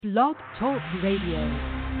Blog Talk Radio.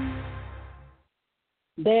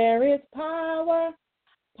 There is power,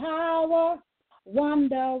 power,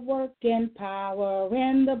 wonder-working power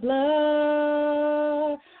in the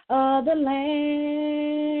blood of the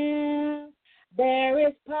Lamb. There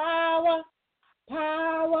is power,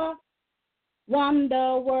 power,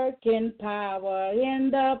 wonder-working power in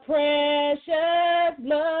the precious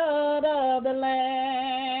blood of the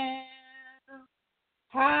Lamb.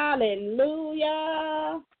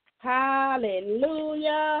 Hallelujah,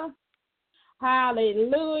 hallelujah,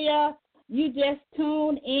 hallelujah. You just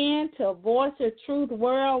tuned in to Voice of Truth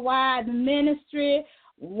Worldwide Ministry,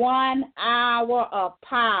 1 hour of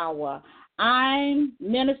power. I'm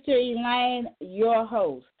Minister Elaine, your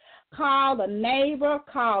host. Call a neighbor,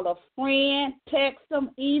 call a friend, text them,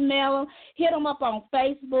 email them, hit them up on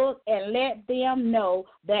Facebook, and let them know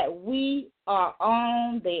that we are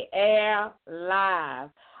on the air live.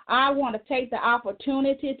 I want to take the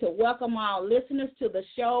opportunity to welcome our listeners to the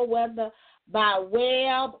show, whether by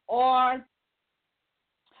web or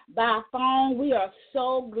by phone. We are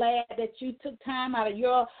so glad that you took time out of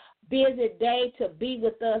your busy day to be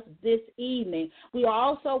with us this evening. We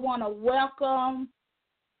also want to welcome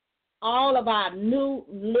all of our new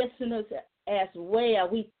listeners as well.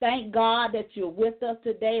 We thank God that you're with us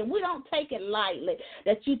today, and we don't take it lightly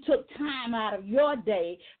that you took time out of your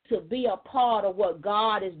day to be a part of what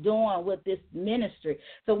God is doing with this ministry.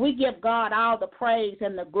 So we give God all the praise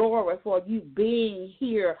and the glory for you being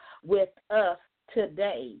here with us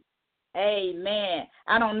today. Amen.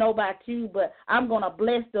 I don't know about you, but I'm going to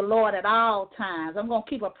bless the Lord at all times. I'm going to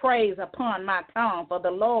keep a praise upon my tongue for the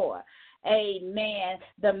Lord. Amen.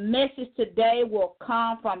 The message today will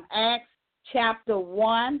come from Acts chapter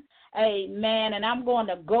 1. Amen. And I'm going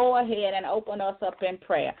to go ahead and open us up in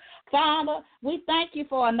prayer. Father, we thank you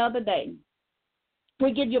for another day.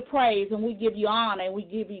 We give you praise and we give you honor and we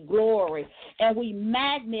give you glory and we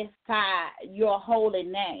magnify your holy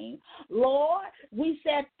name. Lord, we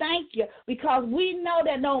said thank you because we know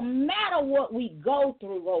that no matter what we go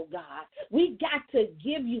through, oh God, we got to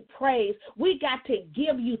give you praise. We got to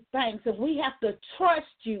give you thanks and we have to trust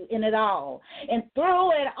you in it all. And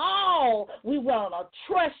through it all, we want to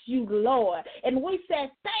trust you, Lord. And we said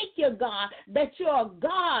thank you, God, that you're a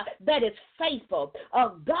God that is faithful, a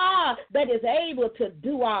God that is able to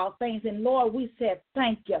do all things. And Lord, we said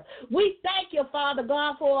thank you. We thank you, Father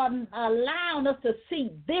God, for allowing us to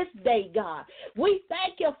see this day, God. We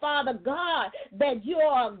thank you, Father God, that you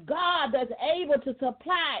are a God that's able to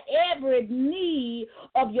supply every need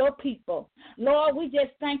of your people. Lord, we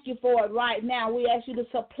just thank you for it right now. We ask you to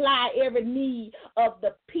supply every need of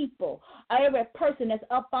the people, every person that's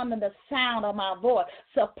up under the sound of my voice.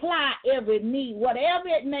 Supply every need, whatever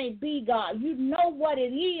it may be, God. You know what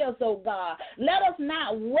it is, oh God. Let us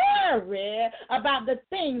not worry about the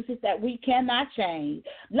things that we cannot change.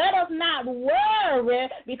 Let us not worry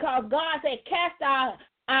because God said cast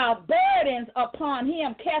our burdens upon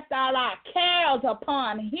him, cast all our cares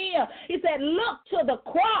upon him. He said look to the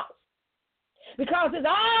cross because it's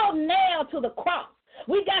all nailed to the cross.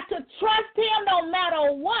 We got to trust him no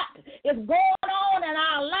matter what is going on in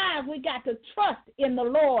our lives. We got to trust in the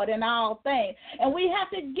Lord in all things. And we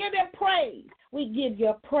have to give him praise. We give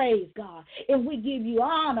you praise, God, and we give you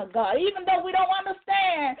honor, God. Even though we don't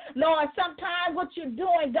understand, Lord, sometimes what you're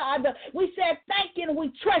doing, God, we said thank you and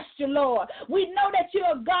we trust you, Lord. We know that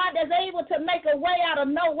you're a God that's able to make a way out of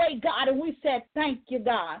no way, God, and we said thank you,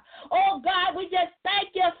 God. Oh, God, we just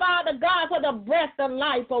thank you, Father God, for the breath of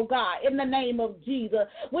life, oh, God, in the name of Jesus.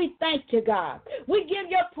 We thank you, God. We give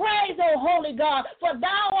you praise, oh, holy God, for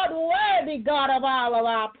thou art worthy, God, of all of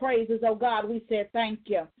our praises, oh, God. We said thank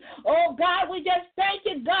you. Oh, God, we just thank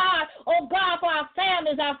you, God, oh God, for our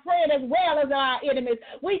families, our friends, as well as our enemies.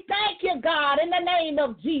 We thank you, God, in the name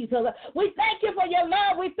of Jesus. We thank you for your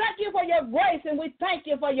love. We thank you for your grace, and we thank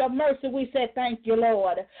you for your mercy. We said thank you,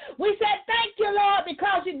 Lord. We said thank you, Lord,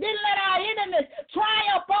 because you didn't let our enemies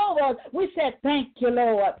triumph over us. We said thank you,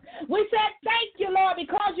 Lord. We said thank you, Lord,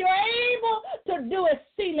 because you're able to do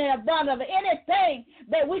exceedingly abundant of anything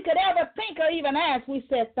that we could ever think or even ask. We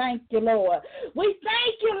said thank you, Lord. We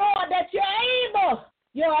thank you, Lord, that you're able.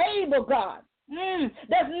 You're able, God. There's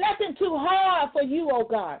nothing too hard for you, oh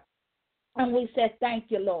God. And we say thank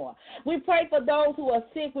you, Lord. We pray for those who are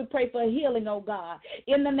sick. We pray for healing, oh God,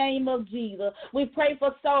 in the name of Jesus. We pray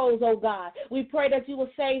for souls, oh God. We pray that you will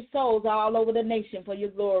save souls all over the nation for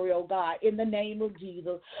your glory, oh God, in the name of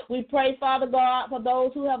Jesus. We pray, Father God, for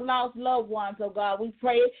those who have lost loved ones, oh God. We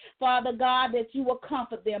pray, Father God, that you will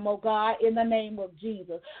comfort them, oh God, in the name of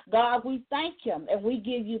Jesus. God, we thank you and we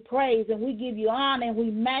give you praise and we give you honor and we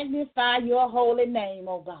magnify your holy name,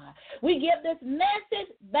 oh God. We give this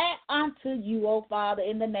message back unto you, oh Father,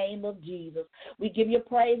 in the name of Jesus. We give you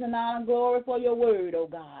praise and honor and glory for your word, oh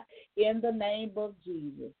God, in the name of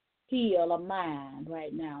Jesus. Heal a mind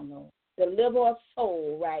right now, Lord. Deliver a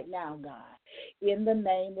soul right now, God, in the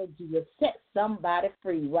name of Jesus. Set somebody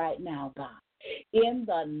free right now, God. In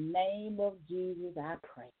the name of Jesus, I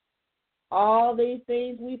pray. All these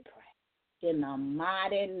things we pray. In the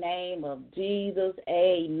mighty name of Jesus,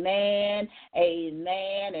 amen,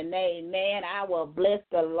 amen, and amen. I will bless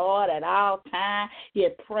the Lord at all times. His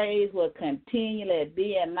praise will continually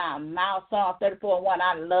be in my mouth. Psalm 34:1,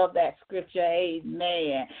 I love that scripture,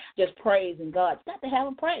 amen. Just praising God. You got to have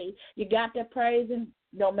a praise. You got to praise Him.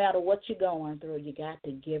 No matter what you're going through, you got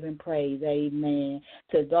to give Him praise, amen.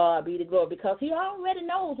 To God be the glory, because He already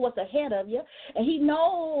knows what's ahead of you, and He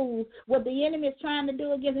knows what the enemy is trying to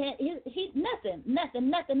do against Him. Nothing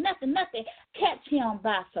catch Him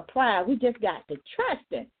by surprise. We just got to trust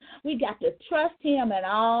Him. We got to trust Him in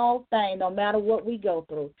all things, no matter what we go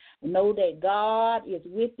through. Know that God is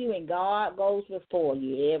with you and God goes before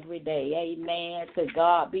you every day, amen. To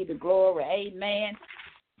God be the glory, amen.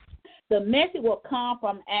 The message will come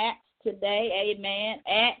from Acts today, amen.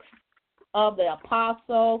 Acts of the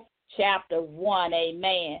Apostles, chapter 1,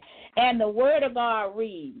 amen. And the word of God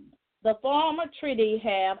reads, the former treaty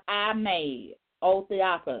have I made, O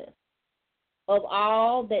Theophilus, of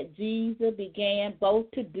all that Jesus began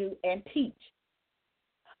both to do and teach,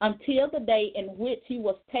 until the day in which he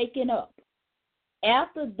was taken up.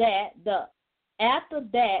 After that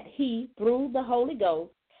he, through the Holy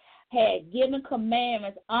Ghost, had given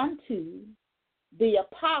commandments unto the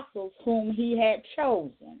apostles whom he had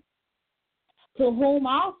chosen, to whom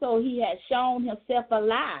also he had shown himself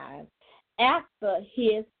alive after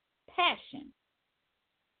his passion,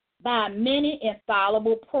 by many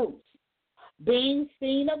infallible proofs, being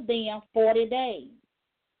seen of them 40 days,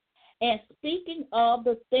 and speaking of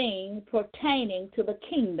the things pertaining to the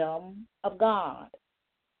kingdom of God,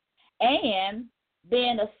 and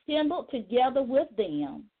being assembled together with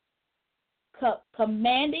them,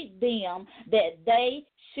 commanded them that they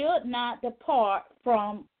should not depart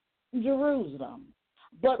from Jerusalem,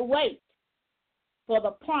 but wait for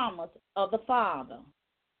the promise of the Father,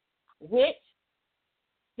 which,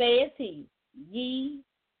 says he, ye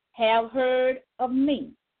have heard of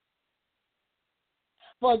me.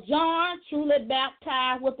 For John truly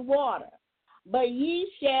baptized with water, but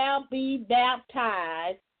ye shall be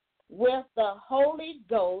baptized with the Holy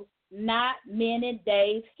Ghost not many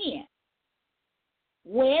days hence.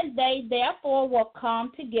 When they therefore were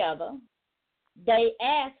come together, they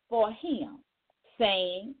asked for him,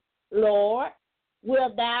 saying, Lord,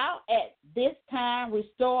 wilt thou at this time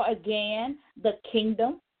restore again the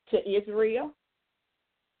kingdom to Israel?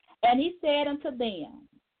 And he said unto them,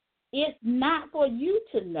 it's not for you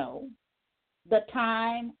to know the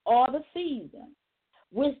time or the season,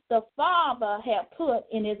 which the Father hath put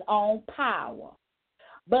in his own power,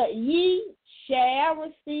 but ye shall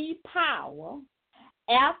receive power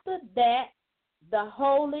after that the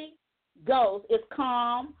Holy Ghost is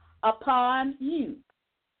come upon you,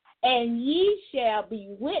 and ye shall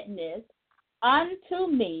be witness unto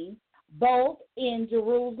me both in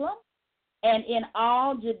Jerusalem and in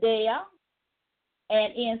all Judea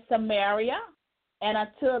and in Samaria and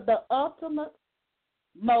unto the ultimate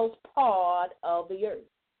most part of the earth.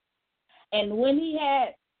 And when he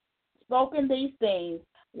had spoken these things,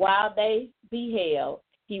 while they beheld,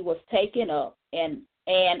 he was taken up, and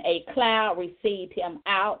a cloud received him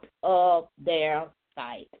out of their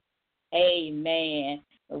sight. Amen.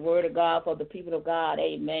 The word of God for the people of God.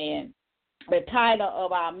 Amen. The title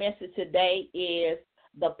of our message today is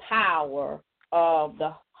The Power of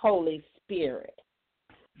the Holy Spirit.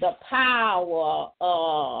 The power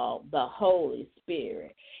of the Holy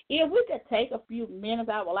Spirit. If we could take a few minutes,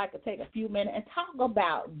 I would like to take a few minutes and talk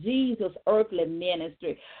about Jesus' earthly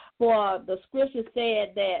ministry. For the scripture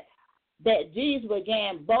said that Jesus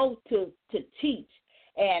began both to teach,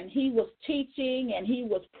 and he was teaching and he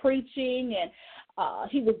was preaching, and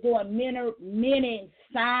he was doing many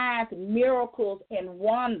signs, miracles, and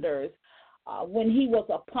wonders when he was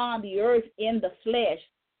upon the earth in the flesh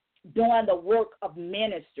doing the work of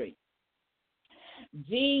ministry.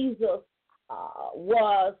 Jesus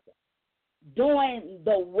was doing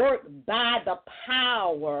the work by the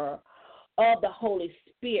power of the Holy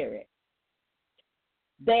Spirit.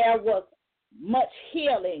 There was much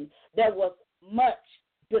healing. There was much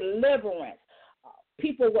deliverance.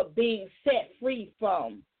 People were being set free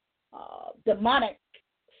from demonic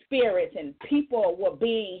spirits, and people were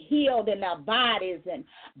being healed in their bodies, and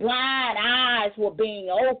blind eyes were being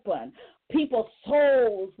opened. People's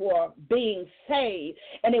souls were being saved,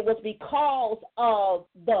 and it was because of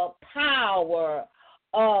the power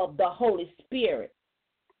of the Holy Spirit.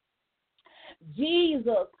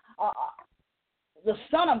 Jesus, the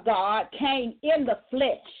Son of God, came in the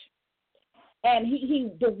flesh, and he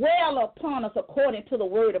dwelled upon us according to the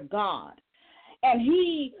word of God. And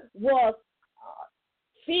he was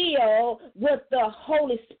filled with the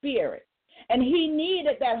Holy Spirit. And he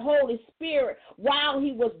needed that Holy Spirit while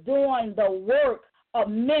he was doing the work of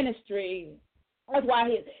ministry. That's why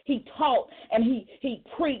he taught and he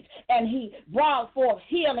preached and he brought forth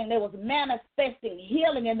healing. There was manifesting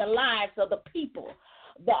healing in the lives of the people.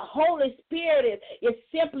 The Holy Spirit is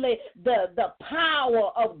simply the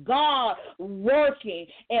power of God working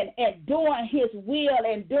and doing his will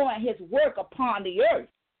and doing his work upon the earth.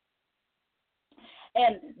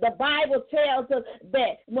 And the Bible tells us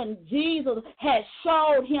that when Jesus had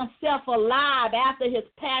showed himself alive after his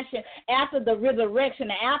passion, after the resurrection,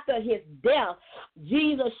 after his death,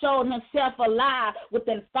 Jesus showed himself alive with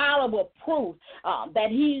infallible proof that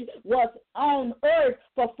he was on earth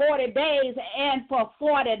for 40 days and for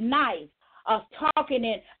 40 nights,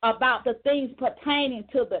 talking about the things pertaining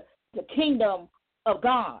to the kingdom of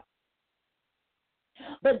God.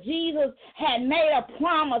 But Jesus had made a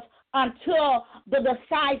promise until the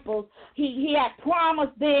disciples. He had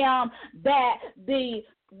promised them that the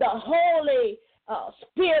Holy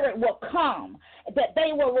Spirit will come, that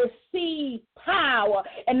they will receive power,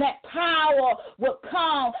 and that power will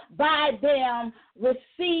come by them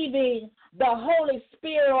receiving the Holy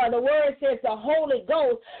Spirit, or the word says the Holy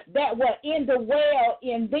Ghost, that will indwell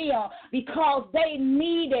in them, because they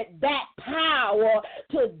needed that power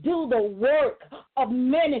to do the work of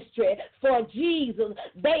ministry for Jesus.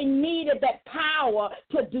 They needed that power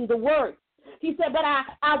to do the work. He said, but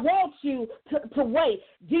I want you to wait.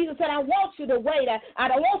 Jesus said, I want you to wait. I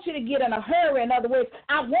don't want you to get in a hurry. In other words,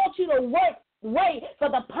 I want you to wait for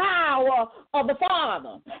the power of the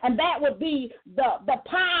Father. And that would be the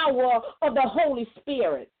power of the Holy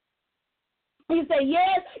Spirit. He said,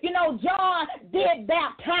 yes, John did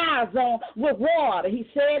baptize them with water. He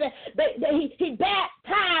said that he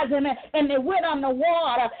baptized them and they went on the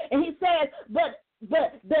water. And he said, but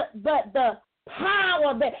the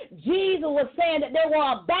power that Jesus was saying that they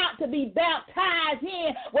were about to be baptized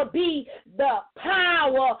in would be the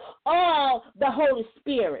power of the Holy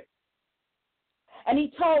Spirit. And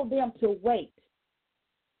he told them to wait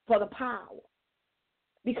for the power,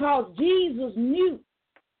 because Jesus knew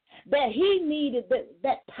that he needed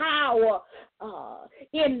that power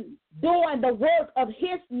in doing the work of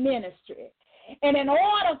his ministry. And in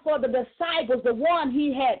order for the disciples, the one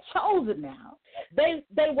he had chosen now, they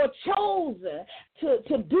were chosen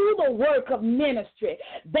to do the work of ministry.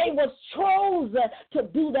 They was chosen to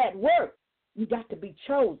do that work. You got to be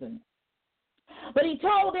chosen. But he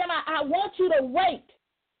told them, I want you to wait.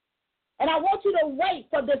 And I want you to wait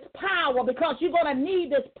for this power, because you're going to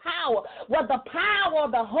need this power. Well, the power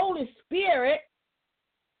of the Holy Spirit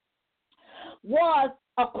was,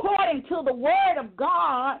 according to the word of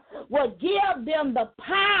God, will give them the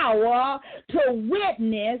power to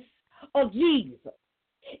witness of Jesus.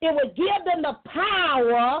 It would give them the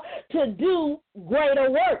power to do greater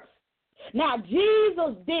works. Now,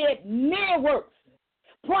 Jesus did many works.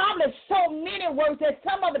 Probably so many works that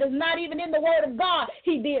some of it is not even in the word of God.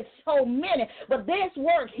 He did so many. But this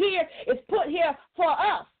work here is put here for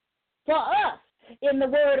us in the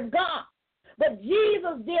word of God. But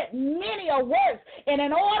Jesus did many works, and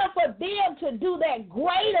in order for them to do that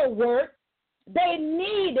greater work, they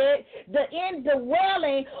needed the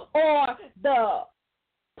indwelling or the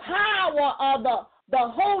power of the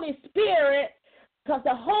Holy Spirit, because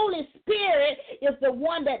the Holy Spirit is the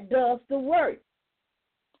one that does the work.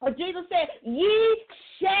 Jesus said, ye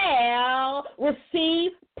shall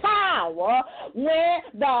receive power when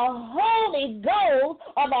the Holy Ghost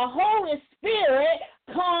or the Holy Spirit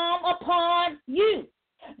come upon you.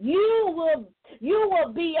 You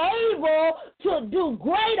will be able to do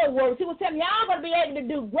greater works. He was telling me, y'all going to be able to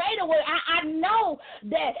do greater work. I know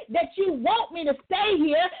that you want me to stay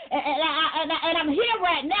here, and I'm here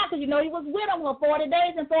right now, because, he was with them for 40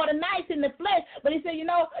 days and 40 nights in the flesh. But he said, in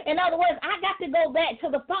other words, I got to go back to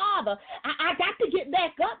the Father. I got to get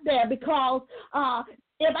back up there, because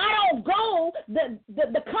If I don't go,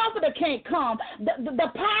 the comforter can't come.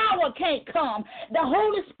 The power can't come. The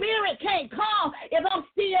Holy Spirit can't come if I'm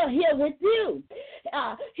still here with you.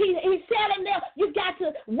 He's telling them, you got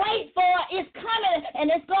to wait for it. It's coming,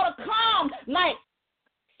 and it's going to come like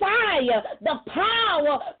fire. The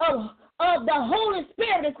power of the Holy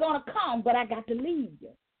Spirit is going to come, but I got to leave you.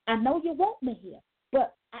 I know you want me here,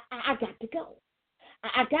 but I got to go.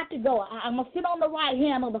 I got to go. I'm going to sit on the right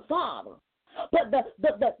hand of the Father. But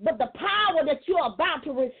the power that you're about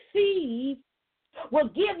to receive will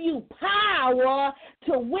give you power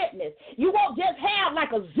to witness. You won't just have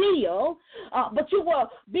like a zeal, but you will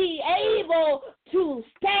be able to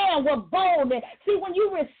stand with boldness. See, when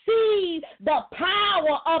you receive the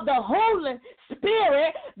power of the Holy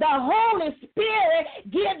Spirit, the Holy Spirit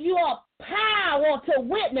gives you a power to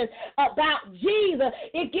witness about Jesus.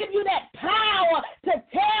 It gives you that power to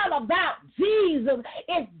tell about Jesus.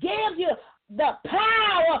 It gives you the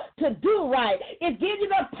power to do right. It gives you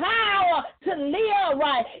the power to live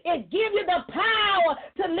right. It gives you the power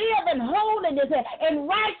to live in holiness and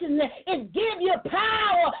righteousness. It gives you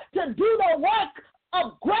power to do the work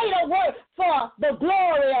of greater work for the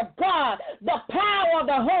glory of God. The power of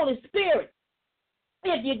the Holy Spirit,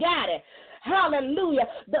 if you got it. Hallelujah.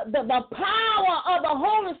 The power of the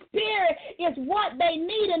Holy Spirit is what they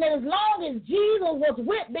need. And as long as Jesus was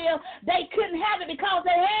with them, they couldn't have it because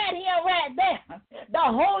they had him right there. The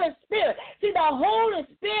Holy Spirit. See, the Holy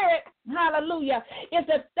Spirit, hallelujah, is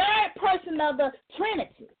the third person of the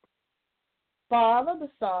Trinity. Father, the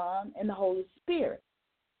Son, and the Holy Spirit.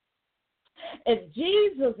 If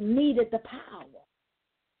Jesus needed the power,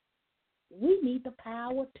 we need the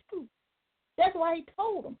power too. That's why he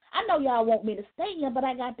told them, I know y'all want me to stay here, but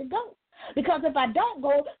I got to go. Because if I don't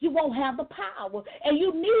go, you won't have the power. And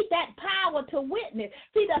you need that power to witness.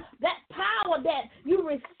 See, that power that you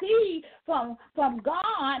receive from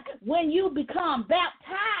God when you become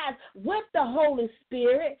baptized with the Holy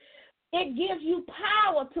Spirit, it gives you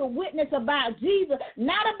power to witness about Jesus,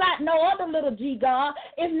 not about no other little G God.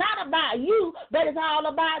 It's not about you, but it's all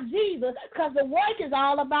about Jesus, because the work is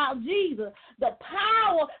all about Jesus. The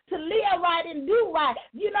power to live right and do right.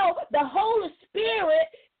 You know, the Holy Spirit,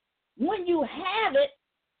 when you have it,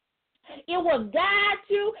 it will guide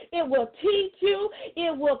you, it will teach you,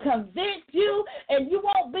 it will convict you, and you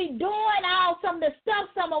won't be doing all some of the stuff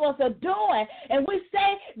some of us are doing. And we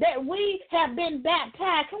say that we have been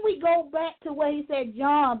baptized. Can we go back to where he said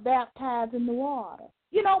John baptized in the water?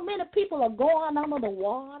 You know, many people are going under the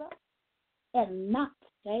water and not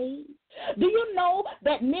saved. Do you know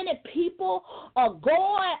that many people are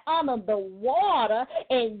going under the water,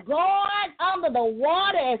 and going under the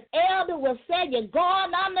water, as Elder will say, you're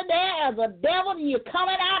going under there as a devil and you're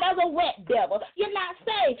coming out as a wet devil. You're not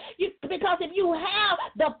saved. Because if you have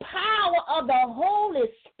the power of the Holy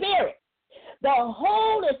Spirit, the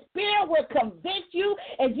Holy Spirit will convict you,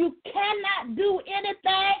 and you cannot do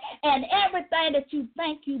anything and everything that you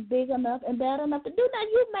think you big enough and bad enough to do. Now,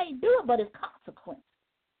 you may do it, but it's consequence.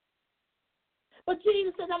 But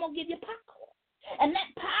Jesus says, I'm going to give you power. And that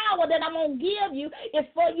power that I'm going to give you is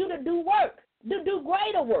for you to do work, to do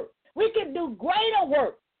greater work. We can do greater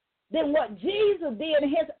work than what Jesus did in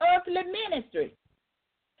his earthly ministry.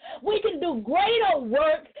 We can do greater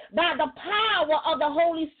work by the power of the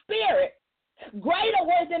Holy Spirit. Greater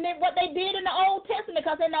work than what they did in the Old Testament,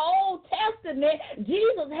 because in the Old Testament,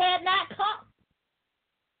 Jesus had not come.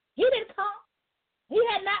 He didn't come. He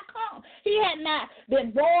had not come. He had not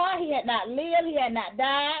been born. He had not lived. He had not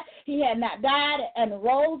died. He had not died and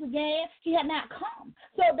rose again. He had not come.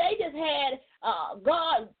 So they just had,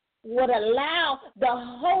 God would allow the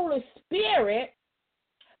Holy Spirit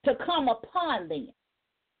to come upon them.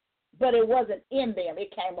 But it wasn't in them.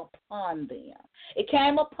 It came upon them. It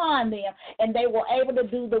came upon them, and they were able to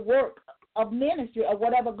do the work of ministry or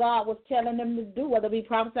whatever God was telling them to do, whether it be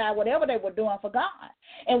prophesy, whatever they were doing for God.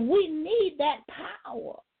 And we need that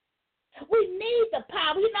power. We need the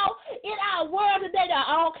power. You know, in our world today, there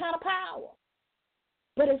are all kind of power.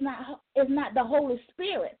 But it's not the Holy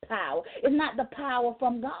Spirit power. It's not the power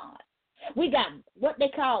from God. We got what they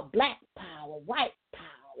call black power, white power.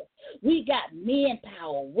 We got men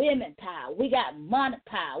power, women power. We got money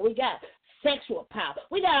power. We got sexual power.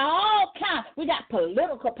 We got all kinds. We got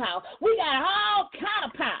political power. We got all kind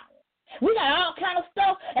of power. We got all kind of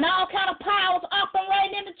stuff and all kind of powers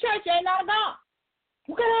operating in the church. Ain't none of God.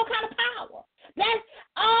 We got all kind of power. That's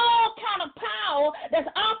all kind of power that's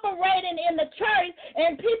operating in the church,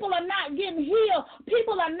 and people are not getting healed,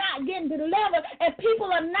 people are not getting delivered, and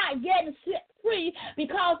people are not getting free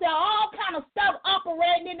because there are all kind of stuff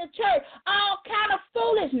operating in the church, all kind of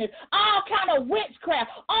foolishness, all kind of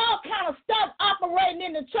witchcraft, all kind of stuff operating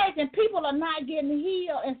in the church, and people are not getting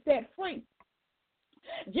healed and set free.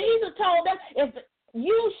 Jesus told them, if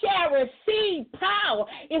you shall receive power.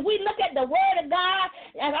 If we look at the Word of God,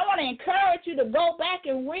 and I want to encourage you to go back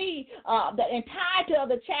and read the entirety of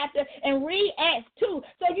the chapter and read Acts 2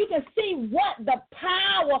 so you can see what the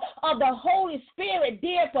power of the Holy Spirit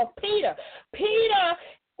did for Peter. Peter,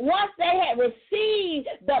 once they had received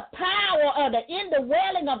the power of the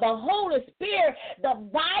indwelling of the Holy Spirit, the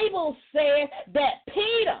Bible says that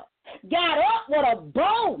Peter got up with a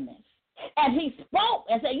boldness. And he spoke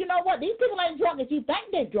and said, you know what, these people ain't drunk as you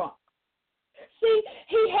think they're drunk. See,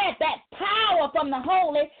 he had that power from the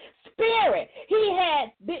Holy Spirit. He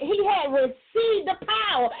had received the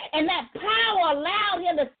power, and that power allowed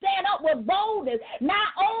him to stand up with boldness. Not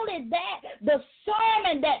only that, the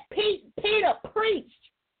sermon that Peter preached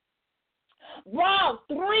brought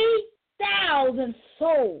 3,000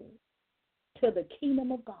 souls to the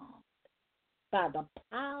kingdom of God by the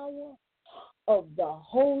power of the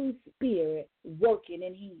Holy Spirit working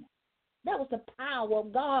in him. That was the power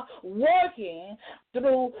of God working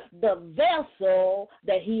through the vessel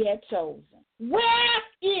that he had chosen. Where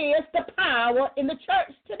is the power in the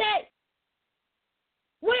church today?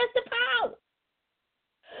 Where's the power?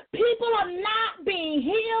 People are not being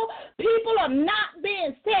healed. People are not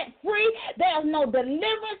being set free. There's no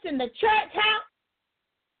deliverance in the church house.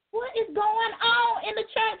 What is going on in the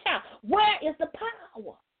church house? Where is the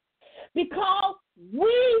power? Because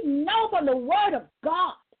we know from the Word of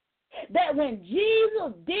God that when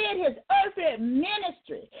Jesus did his earthly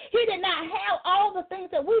ministry, he did not have all the things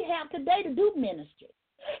that we have today to do ministry.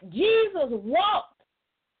 Jesus walked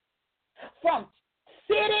from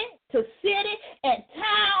city to city and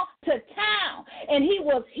town to town, and he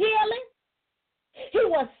was healing. He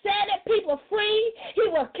was setting people free. He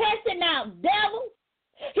was casting out devils.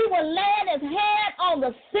 He was laying his hand on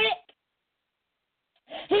the sick.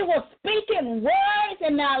 He was speaking words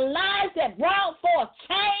in their lives that brought forth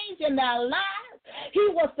change in their lives. He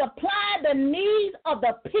was supplying the needs of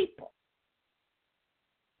the people.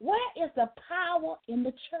 Where is the power in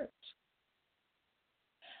the church?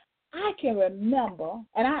 I can remember,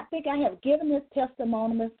 and I think I have given this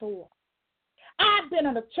testimony before. I've been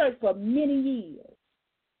in the church for many years,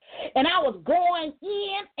 and I was going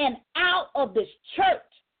in and out of this church,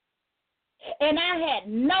 and I had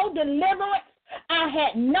no deliverance. I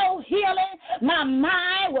had no healing. My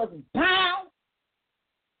mind was bound.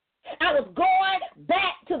 I was going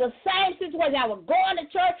back to the same situation. I was going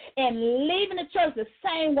to church and leaving the church the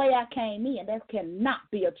same way I came in. That cannot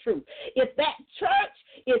be a truth. If that church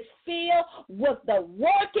is filled with the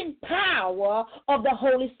working power of the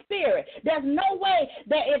Holy Spirit, there's no way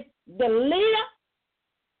that if the leader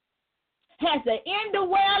has the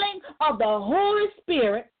indwelling of the Holy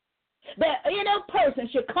Spirit, that any person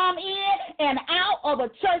should come in and out of a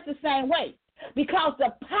church the same way, because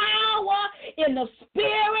the power in the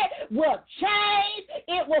Spirit will change,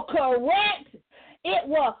 it will correct, it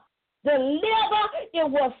will deliver, it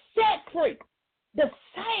will set free. The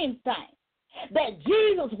same thing that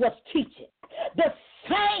Jesus was teaching, the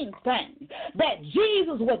same thing that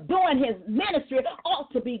Jesus was doing his ministry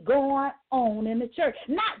ought to be going on in the church.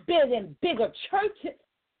 Not building bigger churches,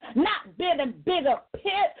 not building bigger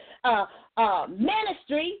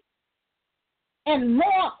ministry and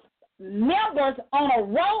more members on a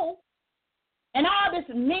row and all this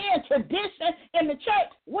men tradition in the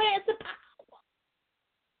church. Where's the power?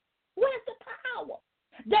 Where's the power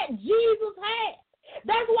that Jesus had?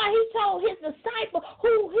 That's why he told his disciples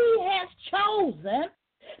who he has chosen,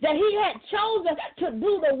 that he had chosen to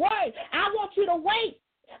do the work. I want you to wait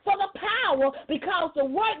for the power, because the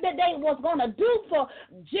work that they was going to do for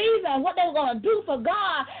Jesus and what they were going to do for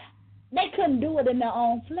God, they couldn't do it in their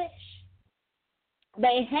own flesh.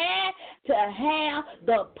 They had to have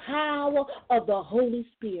the power of the Holy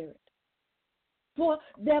Spirit for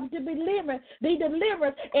them to be delivered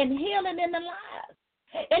and healing in the lives.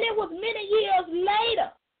 And it was many years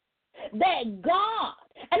later that God,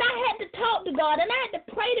 and I had to talk to God, and I had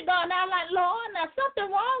to pray to God, and I'm like, Lord, now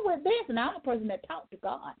something wrong with this. And I'm a person that talks to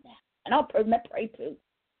God now, and I'm a person that pray too.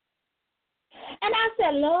 And I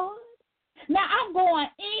said, Lord, now I'm going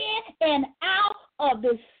in and out of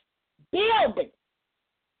this building,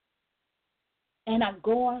 and I'm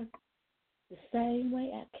going the same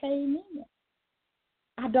way I came in.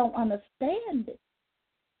 I don't understand it.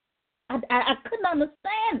 I couldn't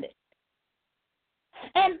understand it.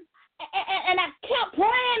 And I kept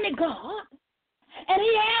praying to God, and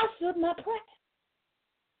he answered my prayer.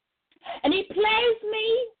 And he placed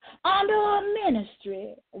me under a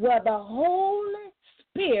ministry where the Holy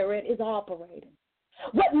Spirit is operating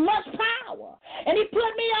with much power. And he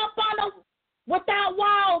put me up on a Without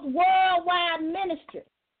Walls worldwide ministry.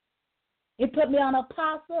 He put me on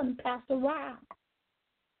Apostle and Pastor Ryan.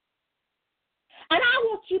 And I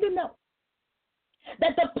want you to know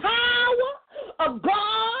that the power of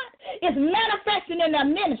God is manifesting in their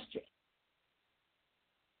ministry.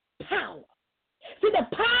 Power. See,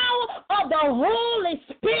 the power of the Holy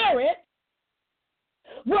Spirit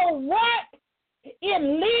will work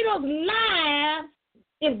in leaders' lives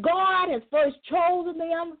if God has first chosen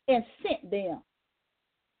them and sent them.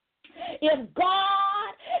 If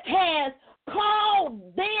God has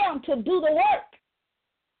called them to do the work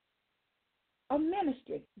of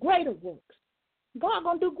ministry, greater works. God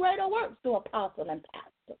going to do greater works through apostle and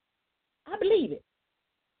pastor. I believe it.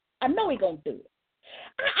 I know he's going to do it.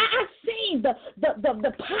 I've seen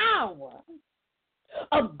the power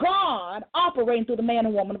of God operating through the man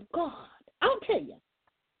and woman of God. I'll tell you.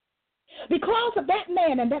 Because of that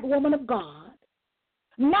man and that woman of God,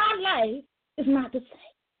 my life is not the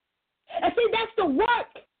same. And see, that's the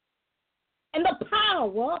work and the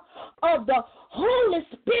power of the Holy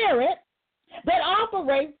Spirit that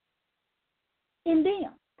operates in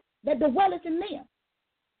them, that dwelleth in them.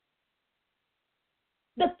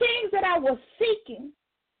 The things that I was seeking,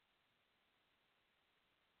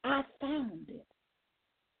 I found it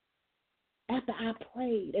after I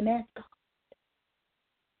prayed and asked God.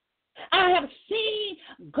 I have seen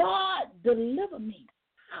God deliver me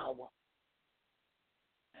power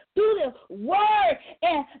through the word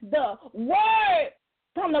and the word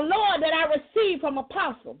from the Lord that I received from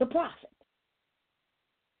apostle, the prophet,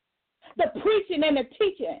 the preaching and the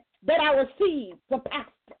teaching that I received from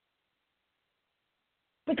pastor.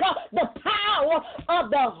 Because the power of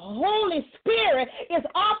the Holy Spirit is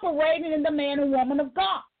operating in the man and woman of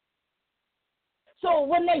God. So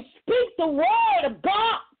when they speak the word of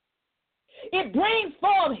God, it brings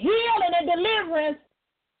forth healing and deliverance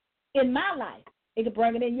in my life. It can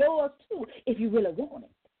bring it in yours too if you really want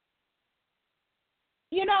it.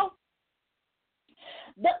 You know,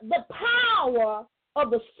 the power of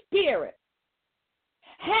the Spirit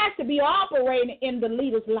has to be operating in the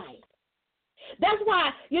leader's life. That's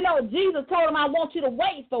why, you know, Jesus told them, I want you to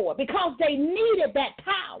wait for it, because they needed that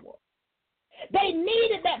power. They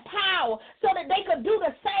needed that power so that they could do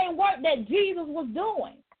the same work that Jesus was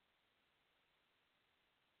doing.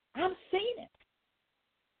 I've seen it.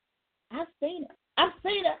 I've seen it. I've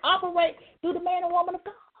seen it operate through the man and woman of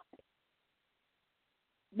God.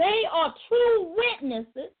 They are true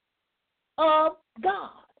witnesses of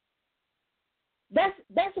God.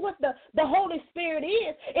 That's what the Holy Spirit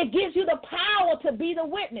is. It gives you the power to be the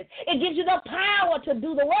witness. It gives you the power to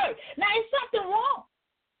do the work. Now, there's something wrong.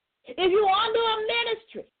 If you're under a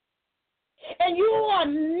ministry and you are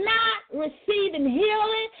not receiving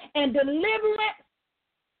healing and deliverance,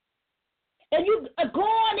 and you are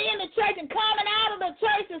going in the church and coming out of the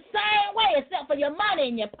church the same way, except for your money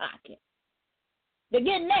in your pocket, they're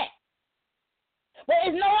getting that. But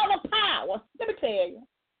there's no other power. Let me tell you.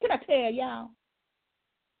 Can I tell y'all?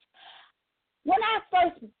 When I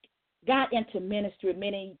first got into ministry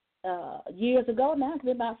many years ago, now it's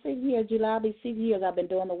been about 6 years, July will be 6 years I've been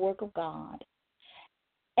doing the work of God.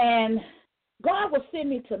 And God would send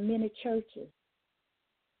me to many churches.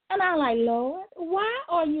 And I'm like, Lord, why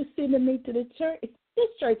are you sending me to the church? This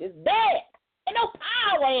church is bad. There's no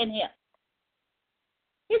power in here.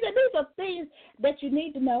 He said, these are things that you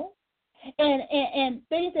need to know and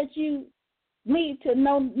things that you need to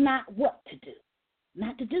know not what to do,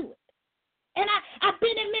 not to do it. And I've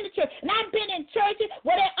been in ministry, and I've been in churches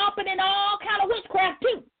where they're upping in all kind of witchcraft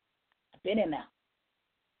too. I've been in there.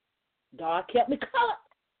 God kept me covered.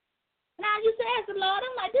 And I used to ask the Lord,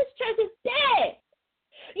 I'm like, this church is dead.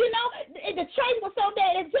 You know, the church was so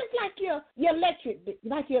dead. It's just like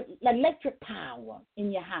your electric power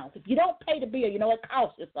in your house. If you don't pay the bill, you know, it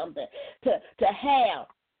costs you something to have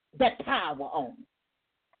that power on.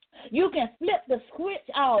 You can flip the switch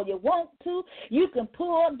all you want to. You can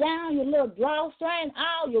pull down your little drawstring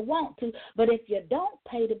all you want to. But if you don't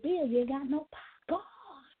pay the bill, you ain't got no power. God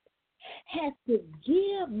has to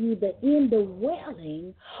give you the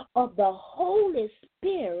indwelling of the Holy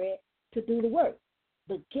Spirit to do the work.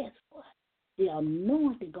 But guess what? The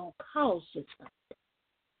anointing going to cost you something.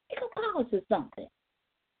 It's going to cost you something.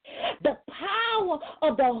 The power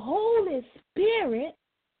of the Holy Spirit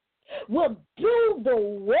will do the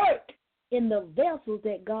work in the vessels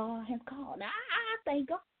that God has called. Now, I thank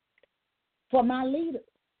God. for my leaders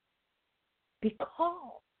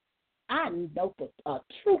because I know for a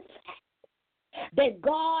true fact that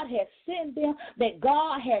God has sent them, that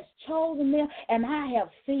God has chosen them, and I have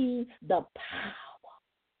seen the power.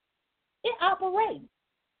 It operates.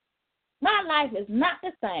 My life is not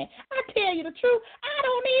the same. I tell you the truth, I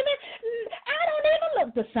don't even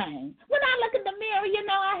look the same. When I look in the mirror,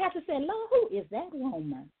 I have to say, Lord, who is that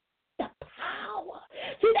woman? The power.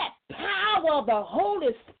 See, that power of the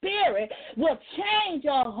Holy Spirit will change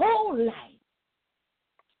your whole life.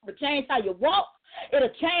 It'll change how you walk. It'll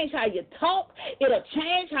change how you talk. It'll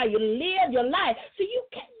change how you live your life. So you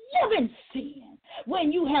can live in sin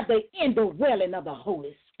when you have the indwelling of the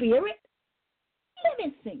Holy Spirit. Live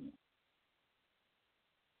in sin.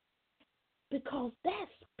 Because that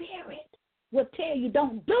spirit will tell you,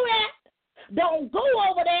 don't do that. Don't go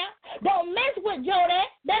over there. Don't mess with Joe.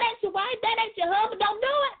 That ain't your wife. That ain't your husband. Don't do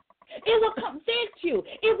it. It will convict you.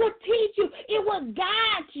 It will teach you. It will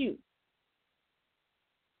guide you.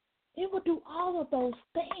 It will do all of those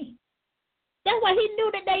things. That's why he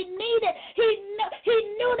knew that they needed.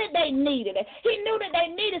 He knew that they needed it. He knew that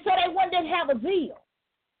they needed so they wouldn't just have a zeal,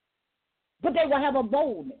 but they would have a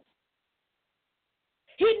boldness.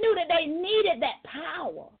 He knew that they needed that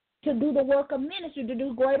power to do the work of ministry, to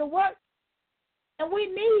do greater work. And we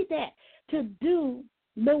need that to do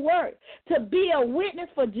the work, to be a witness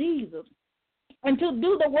for Jesus, and to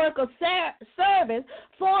do the work of service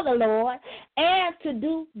for the Lord, and to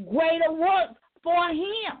do greater work for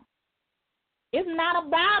him. It's not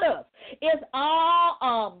about us. It's all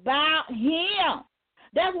about him.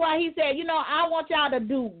 That's why he said, I want y'all to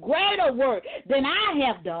do greater work than I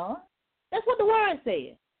have done. That's what the word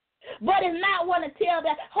says. But it's not when until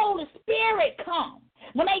the Holy Spirit comes.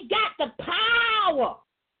 When they got the power,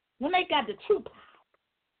 when they got the true power,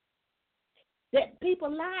 that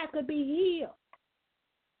people's lives could be healed.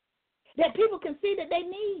 That people can see that they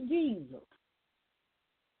need Jesus.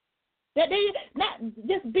 That they not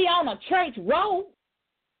just be on a church road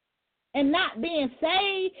and not being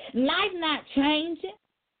saved, life not changing.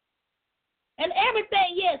 And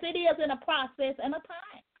everything, yes, it is in a process and a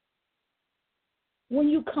time. When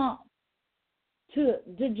you come to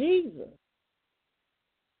Jesus.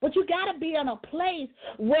 But you got to be in a place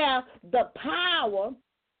where the power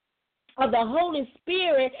of the Holy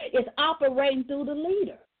Spirit is operating through the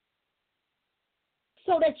leader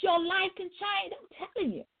so that your life can change. I'm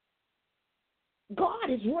telling you, God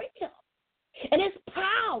is real. And his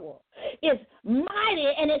power is mighty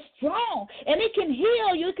and it's strong. And it can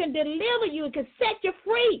heal you, it can deliver you, it can set you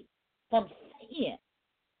free from sin.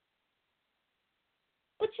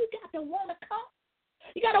 But you got to want to come.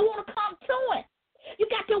 You got to want to come to it. You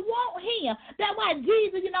got to want him. That's why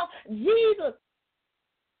Jesus,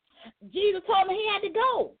 Jesus told him he had to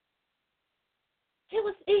go.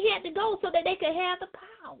 He had to go so that they could have the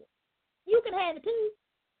power. You can have it too.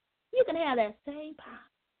 You can have that same power.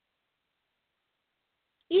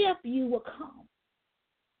 If you will come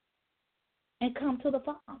and come to the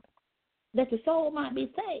Father, that your soul might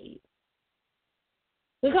be saved.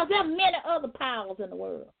 Because there are many other powers in the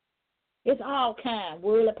world. It's all kind,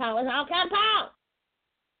 worldly power. It's all kind of power.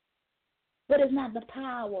 But it's not the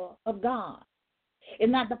power of God.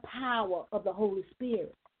 It's not the power of the Holy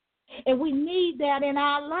Spirit. And we need that in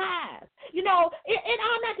our lives. It ought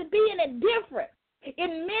not to be any different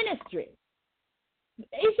in ministry.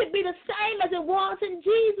 It should be the same as it was in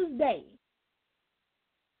Jesus' day.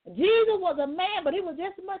 Jesus was a man, but he was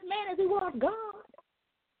just as much man as he was God.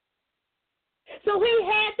 So he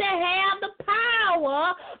had to have the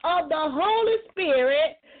power of the Holy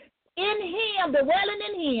Spirit in him, dwelling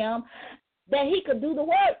in him, that he could do the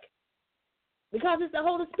work. Because it's the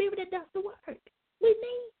Holy Spirit that does the work. We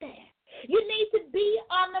need that. You need to be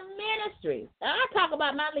on the ministry. I talk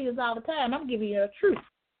about my leaders all the time. I'm giving you the truth.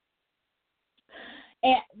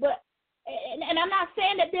 And I'm not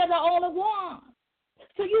saying that they're the only one.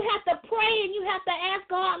 So you have to pray and you have to ask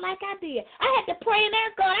God like I did. I had to pray and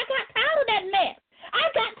ask God. I got tired of that mess. I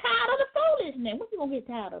got tired of the foolishness. When you going to get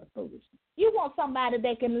tired of the foolishness? You want somebody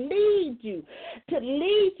that can lead you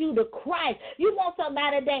to Christ. You want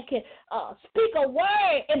somebody that can speak a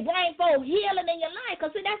word and bring forth healing in your life.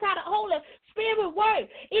 Because, see, that's how the Holy Spirit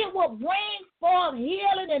works. It will bring forth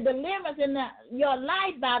healing and deliverance in your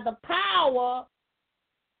life by the power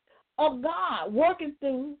of God working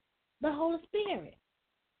through the Holy Spirit.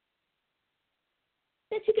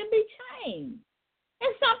 That you can be changed.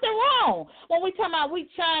 There's something wrong when we talk about we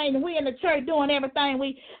change, we in the church doing everything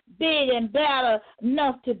we big and better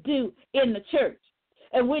enough to do in the church.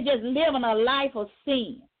 And we're just living a life of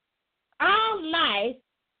sin. Our life,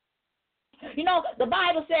 the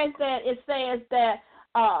Bible says that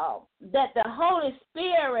that the Holy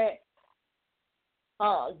Spirit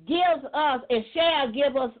gives us and shall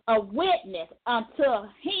give us a witness unto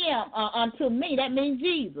him, unto me. That means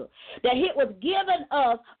Jesus. That he was giving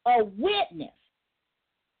us a witness.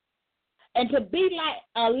 And to be like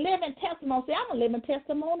a living testimony. See, I'm a living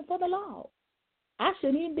testimony for the Lord. I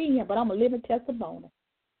shouldn't even be here, but I'm a living testimony.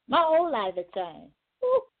 My whole life has changed.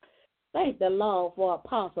 Woo. Thank the Lord for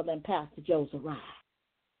Apostle and Pastor Joseph Rye.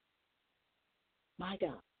 My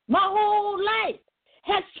God. My whole life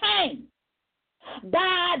has changed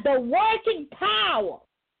by the working power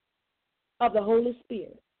of the Holy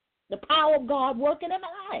Spirit. The power of God working in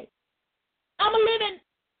my life. I'm a living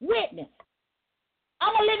witness.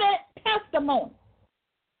 I'm a living testimony.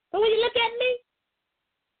 So when you look at me,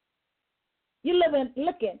 you're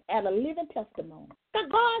looking at a living testimony. That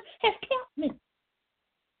God has kept me.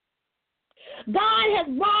 God has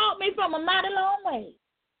brought me from a mighty long way.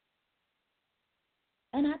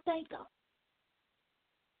 And I thank God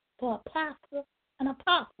for a pastor and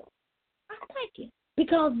apostle. I thank you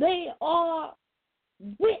because they are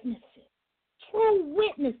witnesses, true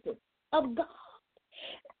witnesses of God.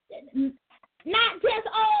 Not just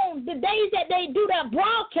on the days that they do their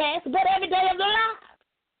broadcast, but every day of their lives.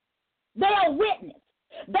 They are witnesses.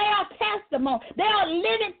 They are testimony. They are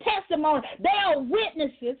living testimony. They are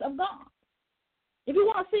witnesses of God. If you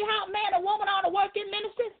want to see how a man or woman ought to work in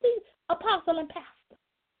ministry, see apostle and pastor.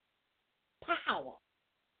 Power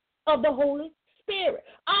of the Holy Spirit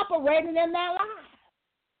operating in their lives.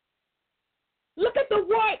 Look at the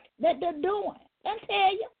work that they're doing. I'll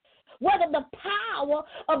tell you whether the power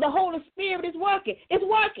of the Holy Spirit is working. It's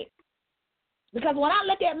working. Because when I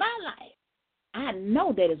look at my life, I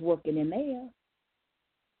know that it's working in there.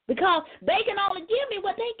 Because they can only give me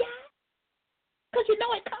what they got. Because you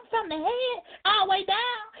know it comes from the head all the way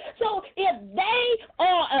down. So if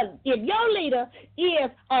your leader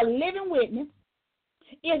is a living witness,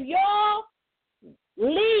 if your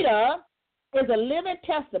leader is a living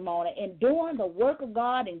testimony in doing the work of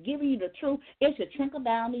God and giving you the truth, it should trickle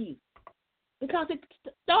down to you. Because it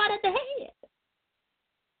started at the head.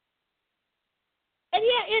 And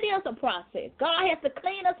yeah, it is a process. God has to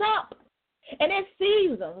clean us up. And it's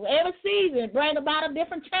seasons. Every season bring about a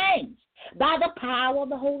different change by the power of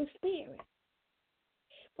the Holy Spirit.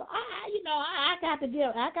 So I got to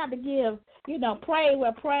give, praise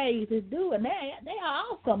where praise is due. And they are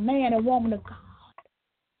also man and woman of God.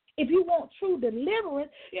 If you want true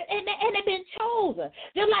deliverance, and they've been chosen.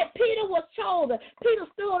 Just like Peter was chosen. Peter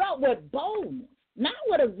stood up with boldness, not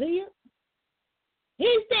with a zeal.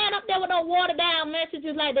 He stand up there with no watered down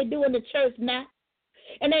messages like they do in the church now.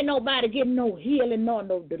 And ain't nobody getting no healing nor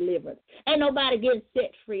no deliverance. Ain't nobody getting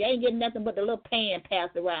set free. Ain't getting nothing but the little pan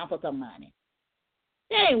passed around for some money.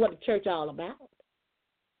 That ain't what the church all about.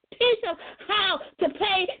 Teach them how to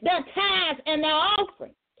pay their tithes and their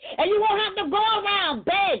offering. And you won't have to go around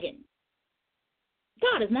begging.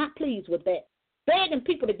 God is not pleased with that. Begging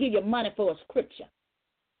people to give you money for a scripture.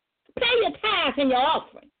 Pay your tithes and your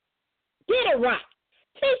offering. Get it right.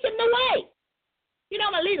 Teach them the way. You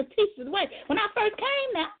know, my leaders teach them the way. When I first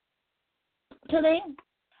came now to them,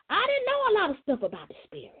 I didn't know a lot of stuff about the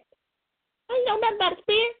Spirit. I didn't know nothing about the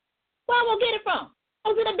Spirit. Where am I going to get it from? I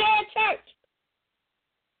was in a bad church.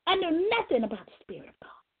 I knew nothing about the Spirit of God.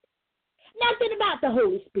 Nothing about the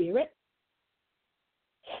Holy Spirit.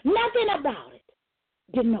 Nothing about it.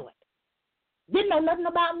 Didn't know it. Didn't know nothing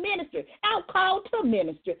about ministry. I was called to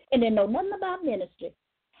ministry and didn't know nothing about ministry.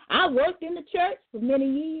 I worked in the church for many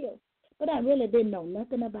years, but I really didn't know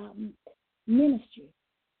nothing about ministry.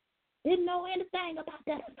 Didn't know anything about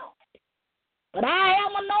that anointing. But I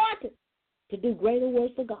am anointed to do greater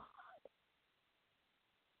works for God.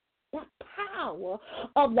 The power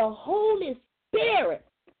of the Holy Spirit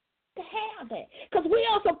to have that. Because we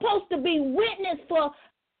are supposed to be witness for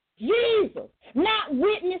Jesus, not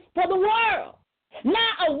witness for the world,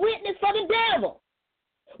 not a witness for the devil.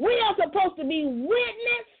 We are supposed to be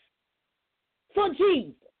witness for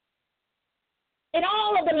Jesus in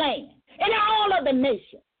all of the land, in all of the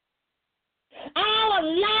nations. Our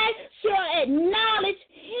life shall acknowledge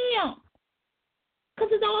him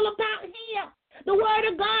because it's all about him. The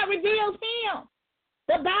word of God reveals him.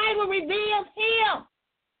 The Bible reveals him.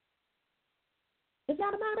 It's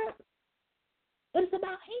not about us, but it's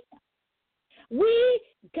about him. We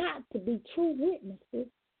got to be true witnesses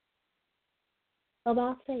of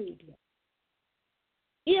our Savior.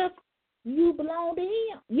 If you belong to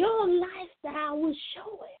him, your lifestyle will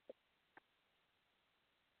show it.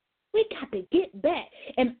 We got to get back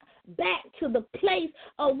to the place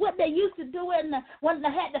of what they used to do when they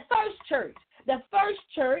had the first church. The first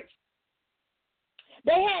church,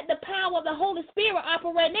 They had the power of the Holy Spirit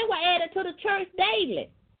operating. They were added to the church daily.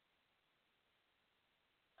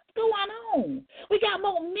 What's going on? We got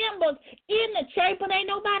more members in the church, but ain't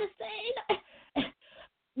nobody saying.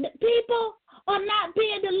 People are not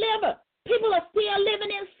being delivered. People are still living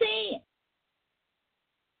in sin.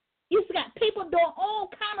 You got people doing all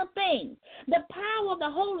kind of things. The power of the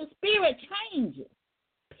Holy Spirit changes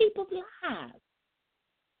people's lives.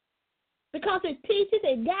 Because it teaches,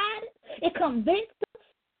 it guides, it convicts us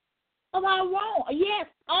of our wrong. Yes,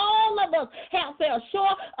 all of us have fell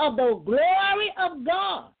short of the glory of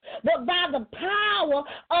God. But by the power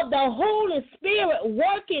of the Holy Spirit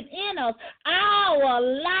working in us, our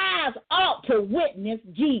lives ought to witness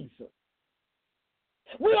Jesus.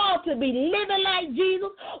 We ought to be living like Jesus,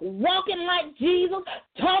 walking like Jesus,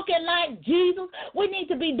 talking like Jesus. We need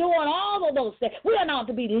to be doing all of those things. We ought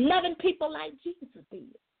to be loving people like Jesus did.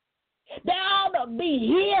 There ought to be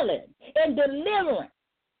healing and deliverance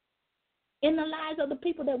in the lives of the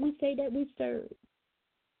people that we say that we serve.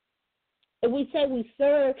 If we say we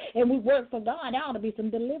serve and we work for God, there ought to be some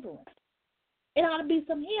deliverance. It ought to be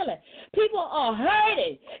some healing. People are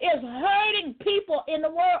hurting. It's hurting people in the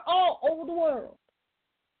world, all over the world.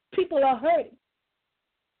 People are hurting.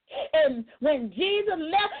 And when Jesus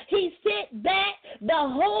left, he sent back the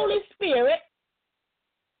Holy Spirit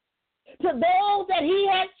to those that he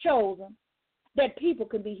has chosen, that people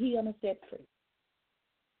could be healed and set free.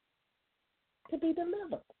 To be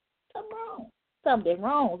delivered. Something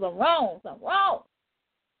wrong. Something wrong.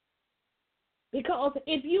 Because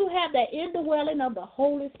if you have the indwelling of the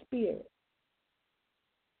Holy Spirit,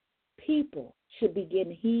 people should be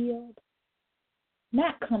getting healed,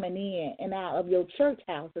 not coming in and out of your church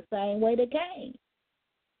house the same way they came.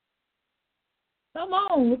 Come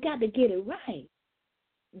on, we got to get it right.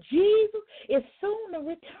 Jesus is soon to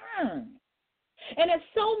return. And there's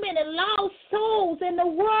so many lost souls in the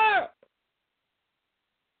world.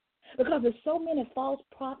 Because there's so many false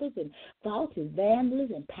prophets and false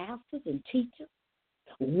evangelists and pastors and teachers,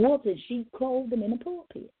 wolves in sheep clothing in the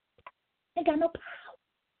pulpit. Ain't got no power.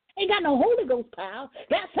 Ain't got no Holy Ghost power.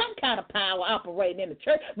 Got some kind of power operating in the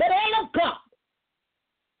church, but it ain't of God.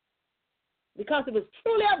 Because if it's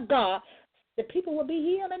truly of God, the people will be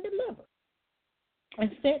healed and delivered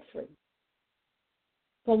and set free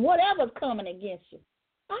from whatever's coming against you.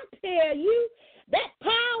 I tell you, that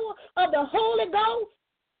power of the Holy Ghost,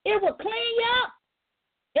 it will clean you up.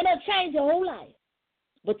 It'll change your whole life.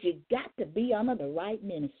 But you got to be under the right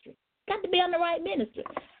ministry. Got to be under the right ministry.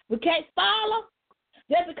 We can't follow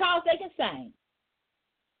just because they can sing.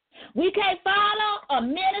 We can't follow a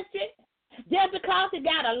ministry just because it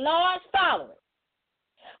got a large following.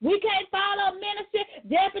 We can't follow a ministry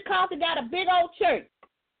just because it got a big old church.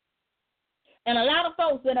 And a lot of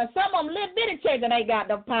folks, and some of them live in a church and they got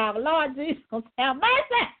no power. Lord Jesus, have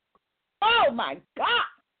mercy. Oh, my God.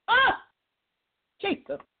 Oh,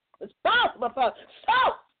 Jesus. Responsible for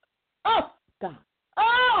souls. Oh, God.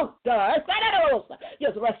 Oh, God. You're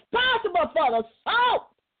responsible for the souls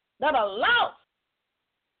that are lost.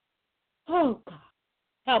 Oh, God.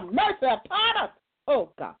 Have mercy upon us. Oh,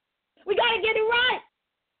 God. We got to get it right.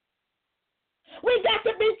 We got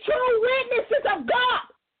to be true witnesses of God.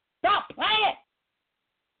 Stop playing.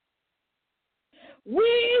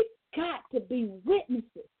 We got to be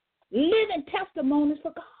witnesses, living testimonies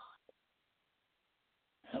for God.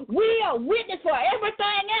 We are witness for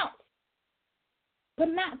everything else, but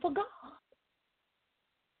not for God.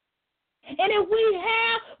 And if we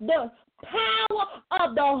have the power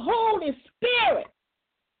of the Holy Spirit,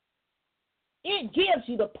 it gives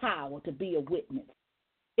you the power to be a witness.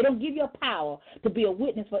 It don't give you a power to be a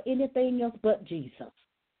witness for anything else but Jesus.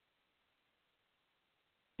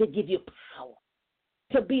 It gives you power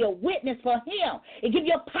to be a witness for him. It gives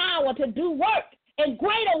you power to do work and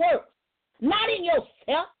greater work. Not in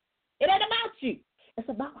yourself. It ain't about you. It's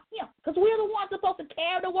about him. Because we're the ones supposed to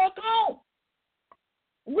carry the work on.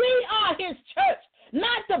 We are his church,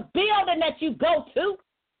 not the building that you go to.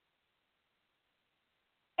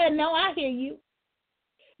 And no, I hear you.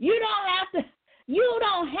 You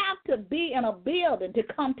don't have to be in a building to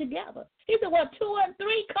come together. He said, well, 2 and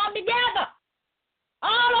 3 come together.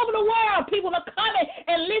 All over the world, people are coming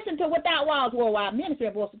and listen to Without Walls Worldwide Ministry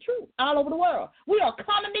and Voice of Truth. All over the world. We are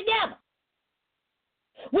coming together.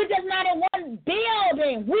 We're just not in one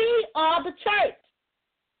building. We are the church.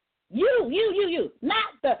 You, not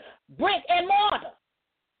the brick and mortar.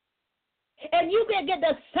 And you can get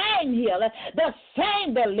the same healing, the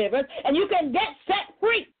same deliverance, and you can get set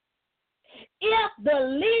free if the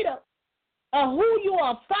leader of who you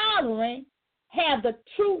are following have the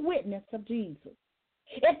true witness of Jesus.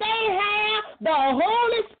 if they have the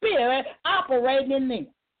Holy Spirit operating in them,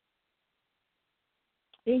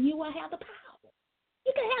 then you will have the power.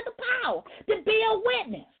 You can have the power to be a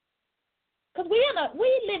witness. Because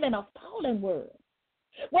we live in a fallen world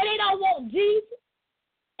where they don't want Jesus,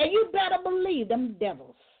 and you better believe them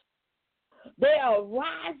devils. They are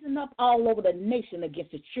rising up all over the nation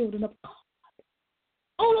against the children of God.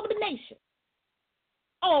 All over the nation.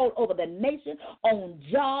 All over the nation, on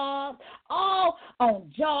jobs, all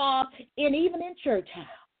on jobs, and even in church house.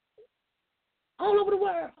 All over the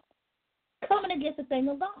world. Coming against the thing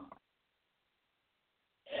of God.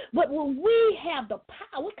 But when we have the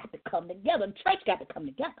power, we got to come together. The church got to come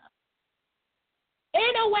together.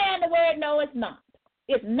 Ain't nowhere in the word, no, it's not.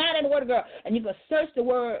 It's not in the word of God. And you can search the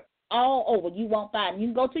word all over. You won't find it. You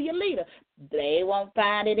can go to your leader. They won't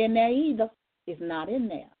find it in there either. It's not in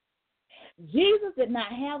there. Jesus did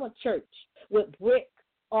not have a church with brick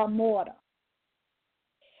or mortar.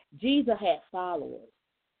 Jesus had followers.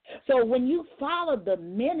 So when you follow the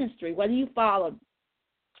ministry, whether you follow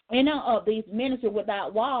any of these ministries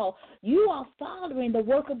without wall, you are following the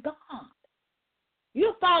work of God.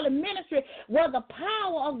 You're following ministry where the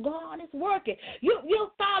power of God is working.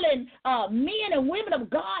 You're following men and women of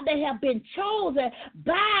God that have been chosen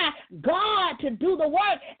by God to do the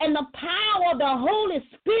work. And the power of the Holy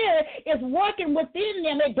Spirit is working within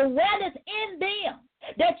them. It dwells in them.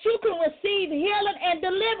 That you can receive healing and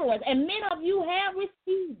deliverance. And many of you have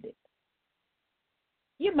received it.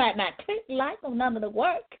 You might not click like on none of the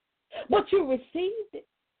work, but you received it.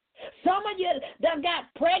 Some of you that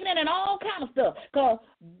got pregnant and all kind of stuff, because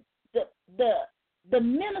the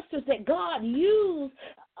ministers that God used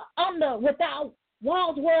under Without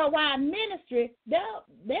Walls Worldwide Ministry,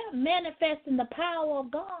 they're manifesting the power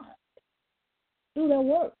of God through their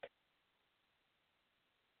work.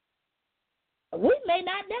 We may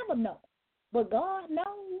not never know, but God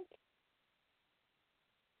knows,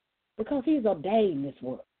 because He's ordained this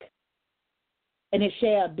work, and it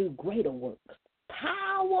shall do greater works.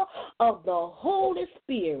 Power of the Holy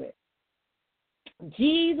Spirit.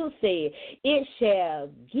 Jesus said, it shall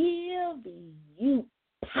give you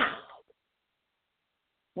power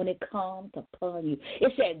when it comes upon you.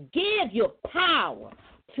 It shall give you power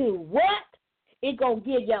to what? It going to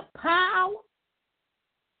give you power.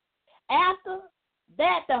 After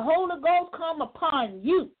that, the Holy Ghost come upon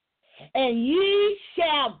you, and ye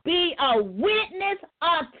shall be a witness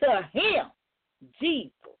unto Him,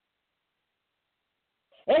 Jesus.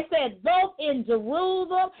 It said both in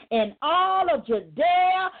Jerusalem and all of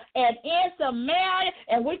Judea and in Samaria,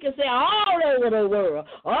 and we can say all over the world,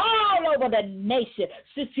 all over the nation,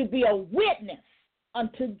 should you be a witness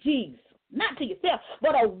unto Jesus. Not to yourself,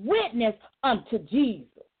 but a witness unto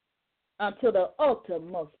Jesus, unto the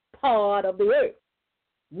uttermost part of the earth.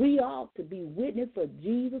 We ought to be witness for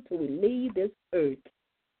Jesus till we leave this earth.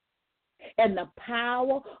 And the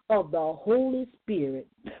power of the Holy Spirit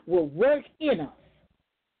will work in us.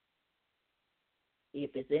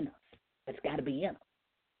 If it's in us, it's got to be in us.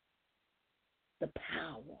 The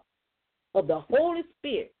power of the Holy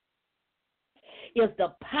Spirit is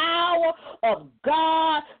the power of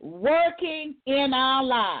God working in our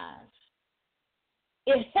lives.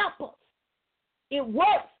 It helps us. It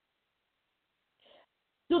works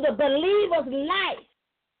through the believer's life,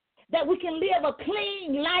 that we can live a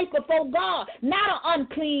clean life before God, not an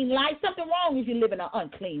unclean life. Something wrong if you live in an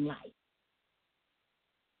unclean life.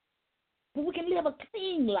 But we can live a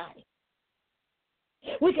clean life.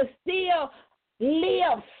 We can still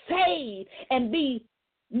live saved and be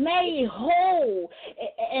made whole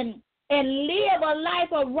and live a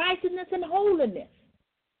life of righteousness and holiness.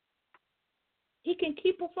 He can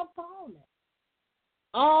keep us from falling.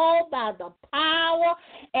 All by the power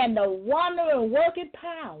and the wonder and working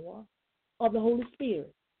power of the Holy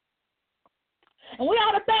Spirit. And we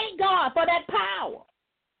ought to thank God for that power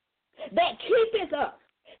that keeps us.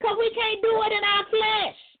 Because we can't do it in our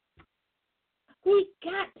flesh. We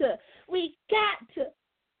got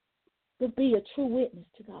to be a true witness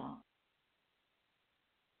to God.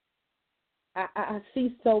 I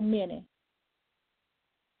see so many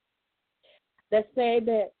that say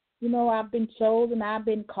that, I've been chosen, I've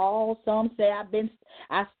been called. Some say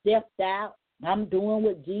I stepped out. I'm doing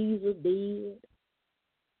what Jesus did.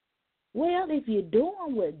 Well, if you're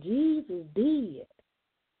doing what Jesus did,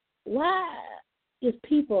 why is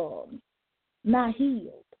people not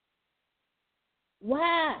healed?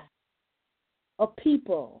 Why are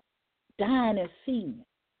people dying in sin?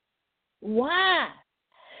 Why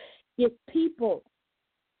is people,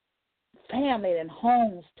 family and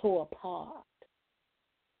homes tore apart?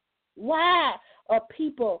 Why are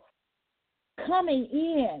people coming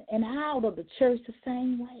in and out of the church the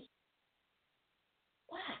same way.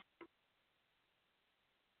 Why?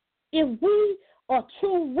 If we are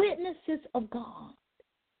true witnesses of God,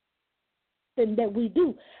 then that we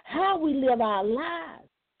do, how we live our lives,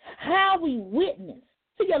 how we witness.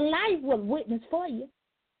 So your life will witness for you,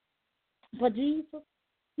 for Jesus.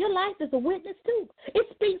 Your life is a witness too. It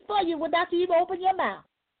speaks for you without you even open your mouth.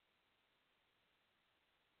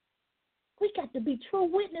 We got to be true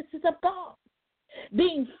witnesses of God,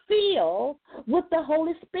 being filled with the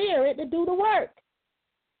Holy Spirit to do the work.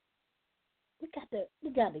 We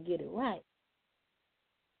got to get it right,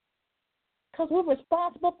 because we're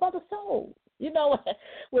responsible for the soul. You know,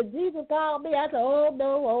 when Jesus called me, I said, oh,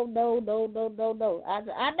 no. I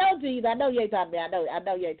said, I know, Jesus, I know you ain't talking to me. I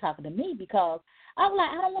know you ain't talking to me, because I was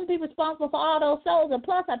like, I don't want to be responsible for all those souls. And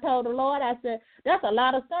plus, I told the Lord, I said, that's a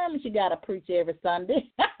lot of sermons you got to preach every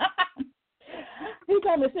Sunday. He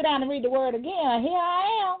told me to sit down and read the Word again. And here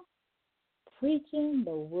I am, preaching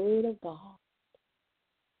the Word of God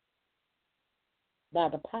by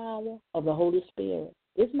the power of the Holy Spirit.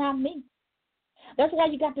 It's not me. That's why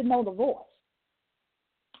you got to know the voice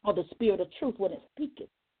of the Spirit of truth when it's speaking.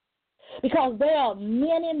 Because there are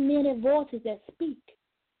many, many voices that speak.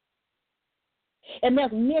 And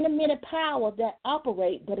there's many, many powers that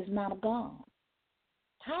operate, but it's not of God.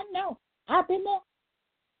 I know. I've been there.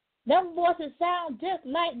 Them voices sound just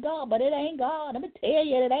like God, but it ain't God. Let me tell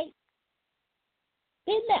you, it ain't.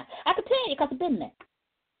 Been there. I can tell you because I've been there.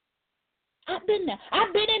 I've been there.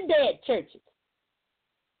 I've been in dead churches.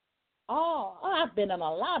 Oh, I've been in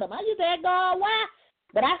a lot of them. I used to ask God why,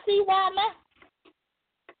 but I see why now.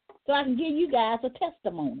 So I can give you guys a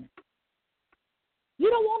testimony. You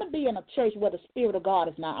don't want to be in a church where the Spirit of God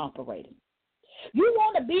is not operating. You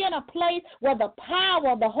want to be in a place where the power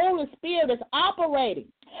of the Holy Spirit is operating,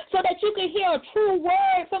 so that you can hear a true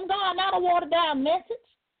word from God, not a watered-down message,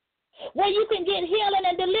 where you can get healing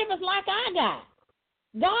and deliverance like I got.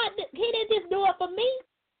 God, He didn't just do it for me.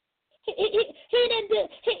 He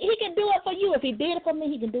can do it for you. If He did it for me,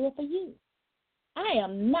 He can do it for you. I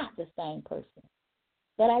am not the same person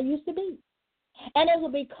that I used to be. And it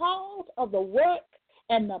was because of the work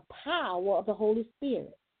and the power of the Holy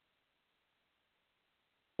Spirit.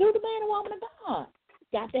 You're the man and woman of God.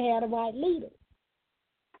 You got to have the right leader.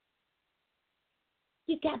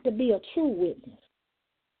 You got to be a true witness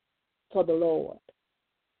for the Lord.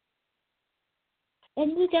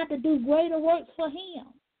 And we got to do greater works for Him.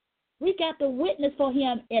 We got to witness for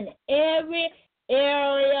Him in every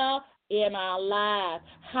area in our lives.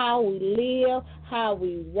 How we live, how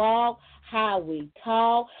we walk, how we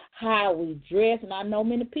talk, how we dress. And I know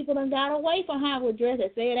many people done got away from how we dress.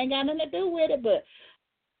 They say it ain't got nothing to do with it, but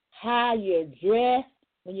how you dress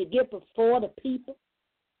when you get before the people,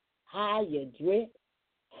 how you dress,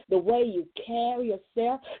 the way you carry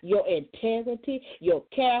yourself, your integrity, your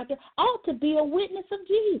character, ought to be a witness of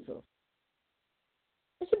Jesus.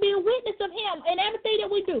 It should be a witness of Him. And everything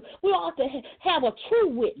that we do, we ought to have a true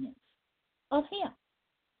witness of Him.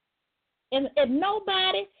 And if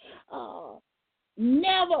nobody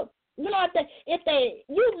never, you may,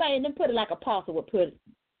 let me put it like Apostle would put it,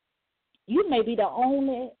 you may be the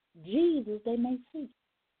only Jesus they may see.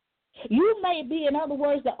 You may be, in other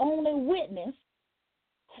words, the only witness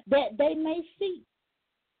that they may see,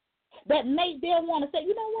 that make them want to say,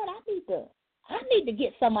 you know what, I need to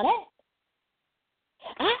get some of that.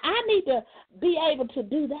 I need to be able to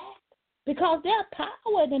do that, because there's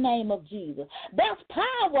power in the name of Jesus. There's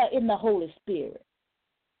power in the Holy Spirit.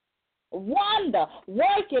 Wonder,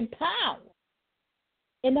 working power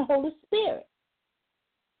in the Holy Spirit.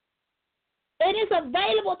 It is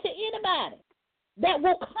available to anybody that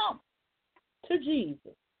will come to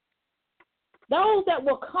Jesus. Those that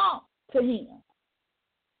will come to Him.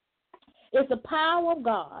 It's the power of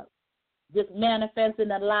God just manifesting in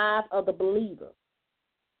the life of the believer.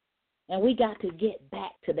 And we got to get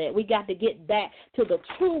back to that. We got to get back to the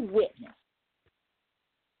true witness.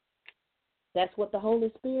 That's what the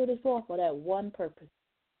Holy Spirit is for that one purpose.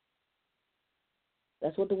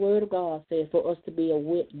 That's what the Word of God says, for us to be a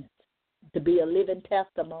witness, to be a living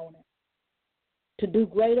testimony, to do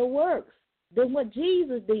greater works than what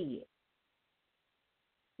Jesus did.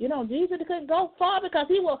 You know, Jesus couldn't go far because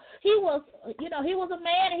he was a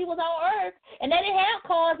man and He was on earth, and they didn't have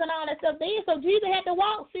cars and all that stuff then. So Jesus had to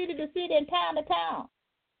walk city to city and town to town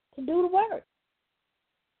to do the work.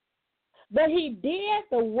 But He did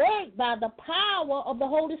the work by the power of the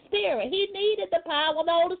Holy Spirit. He needed the power of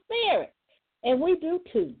the Holy Spirit, and we do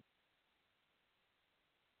too.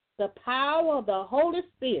 The power of the Holy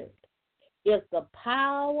Spirit is the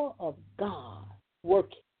power of God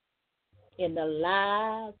working in the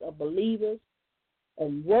lives of believers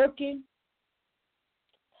and working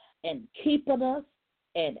and keeping us,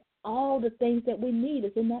 and all the things that we need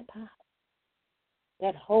is in that power.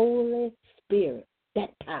 That Holy Spirit, that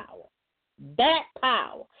power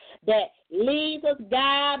that leads us,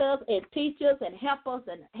 guides us, and teaches us and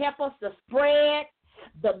help us to spread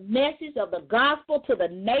the message of the gospel to the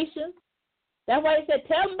nations. That's why he said,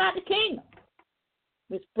 tell them about the kingdom.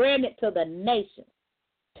 We're spreading it to the nations.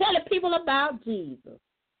 Telling people about Jesus.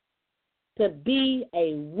 To be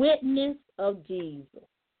a witness of Jesus.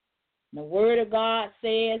 The Word of God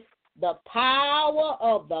says, the power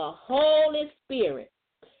of the Holy Spirit.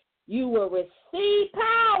 You will receive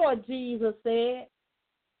power, Jesus said,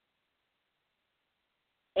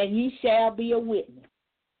 and you shall be a witness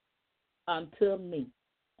unto me.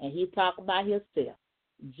 And he talked about himself,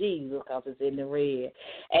 Jesus, because it's in the red.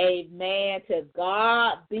 Amen. To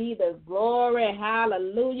God be the glory.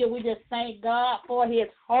 Hallelujah. We just thank God for his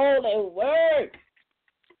holy word.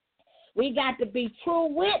 We got to be true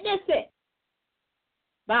witnesses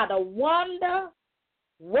by the wonder,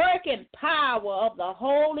 working power of the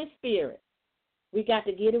Holy Spirit. We got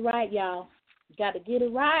to get it right, y'all. We got to get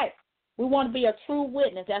it right. We want to be a true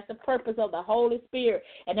witness. That's the purpose of the Holy Spirit,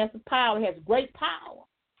 and that's the power. It has great power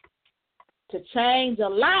to change a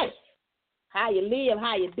life, how you live,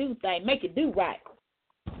 how you do things, make it do right.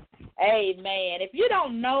 Amen. If you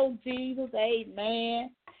don't know Jesus,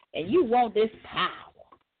 amen, and you want this power,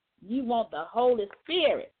 you want the Holy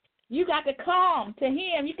Spirit, you got to come to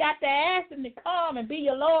him. You got to ask him to come and be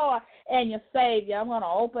your Lord and your Savior. I'm going to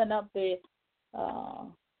open up the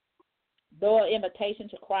door invitation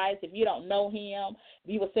to Christ. If you don't know him,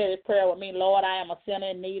 if you will say this prayer with me, Lord, I am a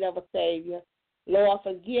sinner in need of a Savior. Lord,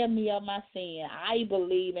 forgive me of my sin. I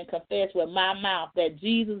believe and confess with my mouth that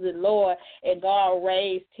Jesus is Lord and God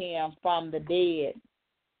raised him from the dead.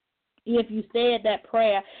 If you said that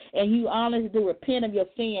prayer and you honestly do repent of your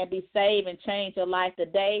sin, be saved, and change your life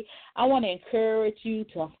today, I want to encourage you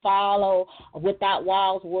to follow Without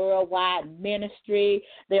Walls Worldwide Ministry.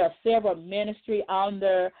 There are several ministries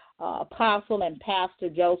under Apostle and Pastor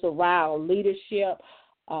Joseph Ryle leadership.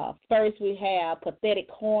 First, we have Pathetic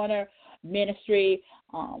Corner Ministry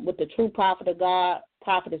with the true prophet of God,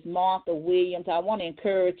 Prophetess Martha Williams. I want to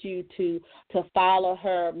encourage you to follow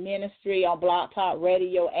her ministry on Blog Talk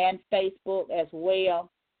Radio and Facebook as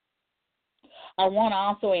well. I want to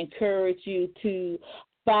also encourage you to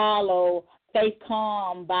follow Faith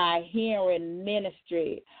Come by Hearing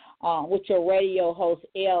Ministry with your radio host,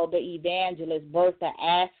 Elder Evangelist Bertha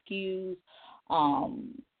Askews.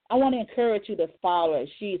 I want to encourage you to follow her.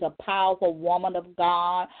 She's a powerful woman of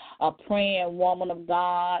God, a praying woman of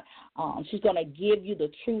God. She's going to give you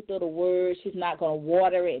the truth of the word. She's not going to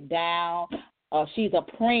water it down. She's a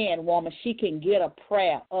praying woman. She can get a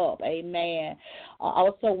prayer up. Amen. I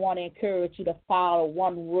also want to encourage you to follow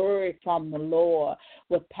One Word from the Lord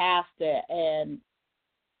with Pastor and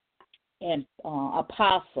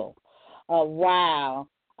Apostle Ryle.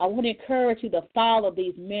 I want to encourage you to follow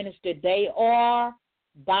these ministers. They are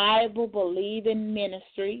Bible-believing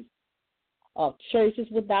ministries of Churches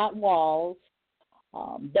Without Walls.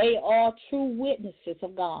 They are true witnesses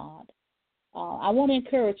of God. I want to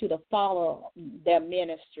encourage you to follow their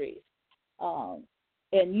ministries.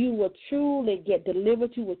 And you will truly get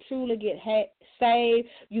delivered. You will truly get saved.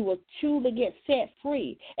 You will truly get set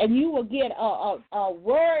free. And you will get a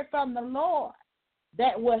word from the Lord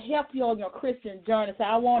that will help you on your Christian journey. So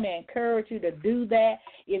I want to encourage you to do that.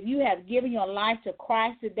 If you have given your life to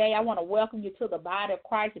Christ today, I want to welcome you to the body of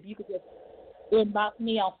Christ. If you could just inbox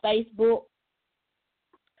me on Facebook,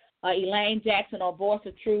 Elaine Jackson or Voice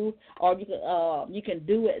of Truth, or you can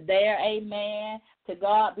do it there. Amen. To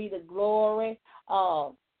God be the glory.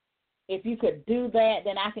 If you could do that,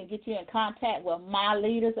 then I can get you in contact with my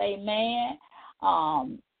leaders. Amen.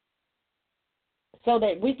 So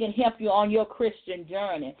that we can help you on your Christian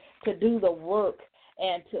journey to do the work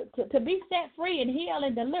and to be set free and heal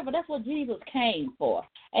and deliver. That's what Jesus came for.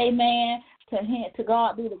 Amen. To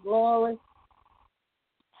God be the glory.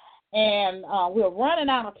 And we're running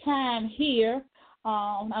out of time here.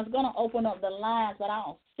 I was going to open up the lines, but I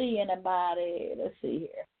don't see anybody. Let's see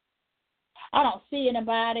here. I don't see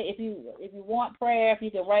anybody. If you want prayer, if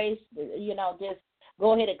you can raise, just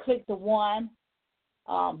go ahead and click the one.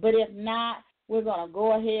 But if not, we're going to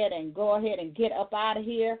go ahead and get up out of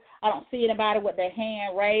here. I don't see anybody with their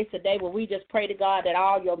hand raised today, but we just pray to God that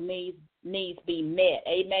all your needs be met.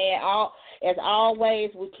 Amen. As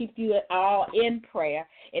always, we keep you all in prayer.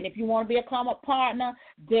 And if you want to become a partner,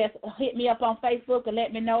 just hit me up on Facebook and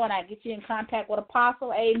let me know, and I'll get you in contact with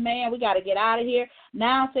Apostle. Amen. We got to get out of here.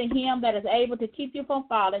 Now to him that is able to keep you from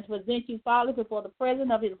falling, to present you faultless before the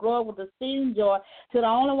presence of his glory with exceeding joy. To the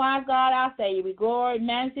only wise God, our Savior, we glory,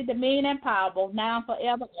 majesty, dominion, and power, both now and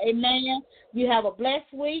forever. Amen. You have a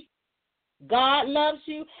blessed week. God loves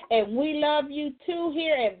you, and we love you too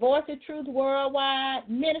here at Voice of Truth Worldwide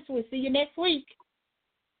Ministry. We'll see you next week.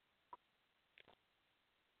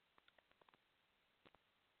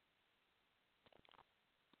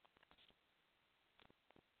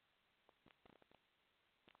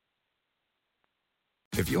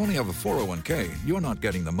 If you only have a 401k, you're not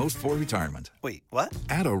getting the most for retirement. Wait, what?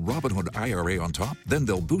 Add a Robinhood IRA on top, then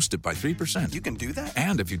they'll boost it by 3%. You can do that?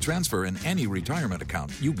 And if you transfer in any retirement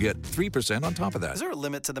account, you get 3% on top of that. Is there a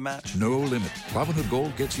limit to the match? No limit. Robinhood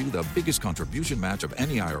Gold gets you the biggest contribution match of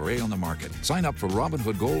any IRA on the market. Sign up for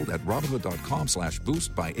Robinhood Gold at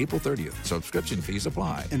Robinhood.com/boost by April 30th. Subscription fees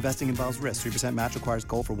apply. Investing involves risk. 3% match requires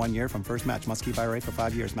gold for 1 year from first match. Must keep IRA for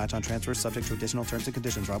 5 years. Match on transfers subject to additional terms and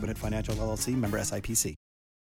conditions. Robinhood Financial LLC, member SIPC.